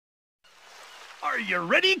Are you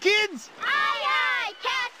ready, kids? Aye, aye,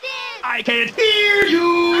 Captain! I can't hear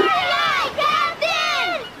you! Aye, aye,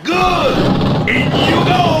 Captain! Good! In you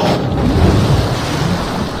go!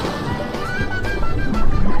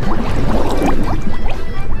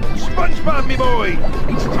 SpongeBob, me boy!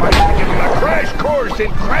 It's time to give him a crash course in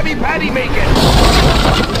Krabby Patty making!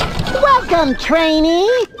 Welcome,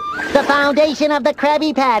 trainee! The foundation of the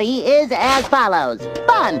Krabby Patty is as follows.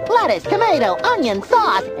 Bun, lettuce, tomato, onion,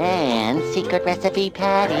 sauce, and secret recipe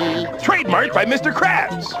patty. Trademarked by Mr.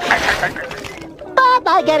 Krabs! But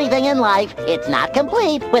like anything in life, it's not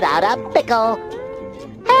complete without a pickle.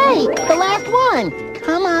 Hey, the last one!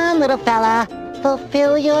 Come on, little fella.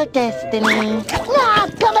 Fulfill your destiny. Ah,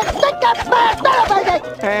 come and stick up!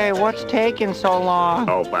 Hey, what's taking so long?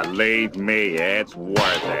 Oh, believe me, it's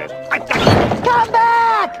worth it. Come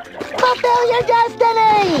back! Fulfill your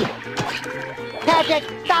destiny! Patrick,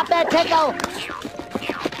 stop that pickle!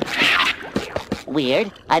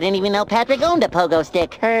 Weird. I didn't even know Patrick owned a pogo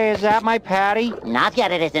stick. Hey, is that my patty? Not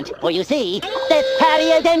yet it isn't. For you see, this patty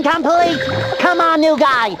is incomplete! Come on, new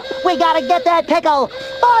guy! We gotta get that pickle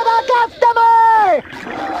for the customer!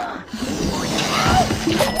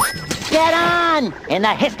 Get on! In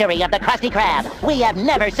the history of the Krusty Krab, we have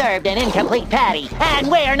never served an incomplete patty, and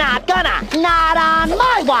we're not gonna! Not on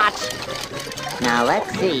my watch! Now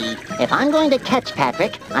let's see. If I'm going to catch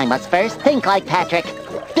Patrick, I must first think like Patrick.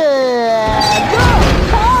 Good!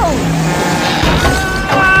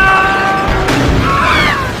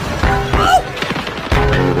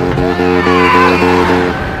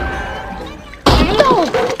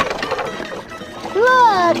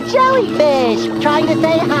 Look, jellyfish! Trying to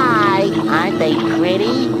say hi. Aren't they pretty?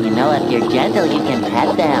 You know, if you're gentle, you can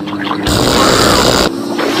pet them.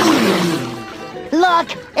 Look,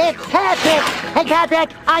 it's Patrick! Hey,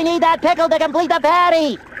 Patrick, I need that pickle to complete the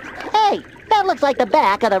patty! Hey, that looks like the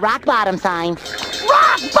back of the rock bottom sign.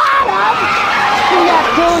 Rock bottom?!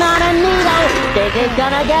 Neptune on a needle! This is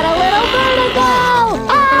gonna get a little vertical!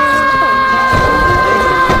 Ah!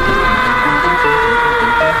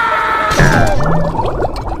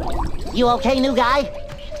 You okay, new guy?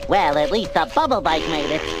 Well, at least the bubble bike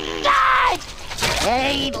made it. Ah!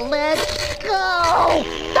 Hey, let's go!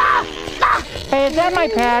 Ah! Ah! Hey, is that my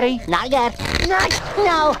patty? Not yet.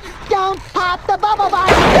 No, don't pop the bubble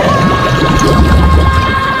bike!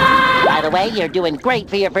 By the way, you're doing great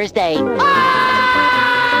for your first day.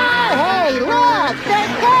 Ah! Hey, look!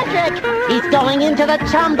 There's Patrick! He's going into the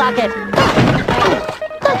chum bucket.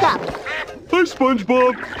 Look up! Hi,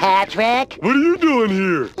 SpongeBob. Patrick? What are you doing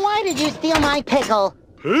here? Why did you steal my pickle?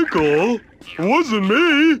 Pickle? It wasn't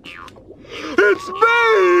me. It's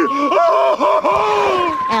me!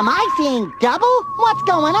 Am I seeing double? What's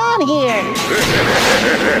going on here?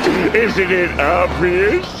 Isn't it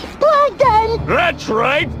obvious? Plankton! That's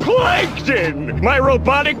right, Plankton! My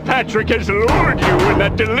robotic Patrick has lured you and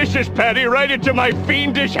that delicious patty right into my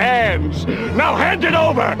fiendish hands. Now hand it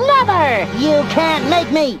over! Never! You can't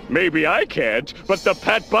make me! Maybe I can't, but the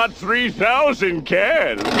Patbot 3000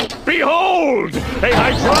 can. Behold! A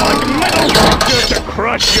hydraulic metal structure to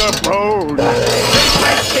crush your bones. A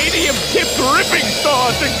titanium-tipped ripping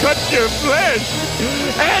saw to cut your flesh.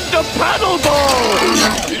 And a paddle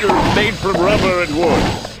ball! Made from rubber and wood.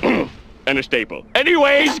 And a staple.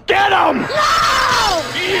 Anyways, get 'em! No!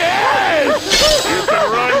 Yes! You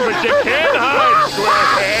can run, but you can't hide,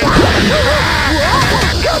 squarehead!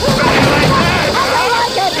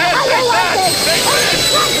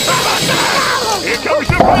 Here comes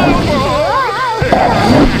the paddle ball!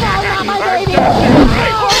 No, not my baby!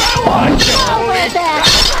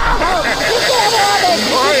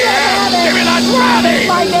 Give me that patty!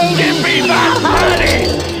 My baby! Give me that patty!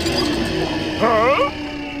 Huh?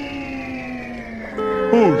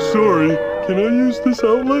 Oh, sorry. Can I use this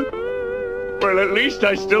outlet? Well, at least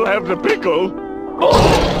I still have the pickle. Oh!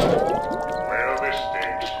 Well, this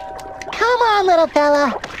stinks. Come on, little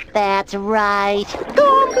fella. That's right.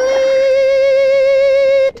 Complete!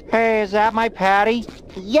 Hey, is that my patty?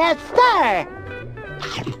 Yes, sir!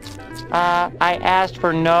 I asked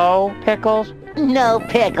for no pickles? No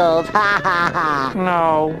pickles, ha ha ha.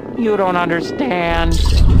 No, you don't understand.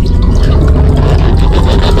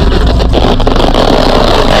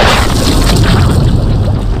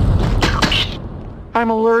 I'm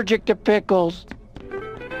allergic to pickles.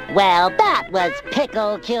 Well, that was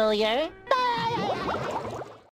Pickle Killer.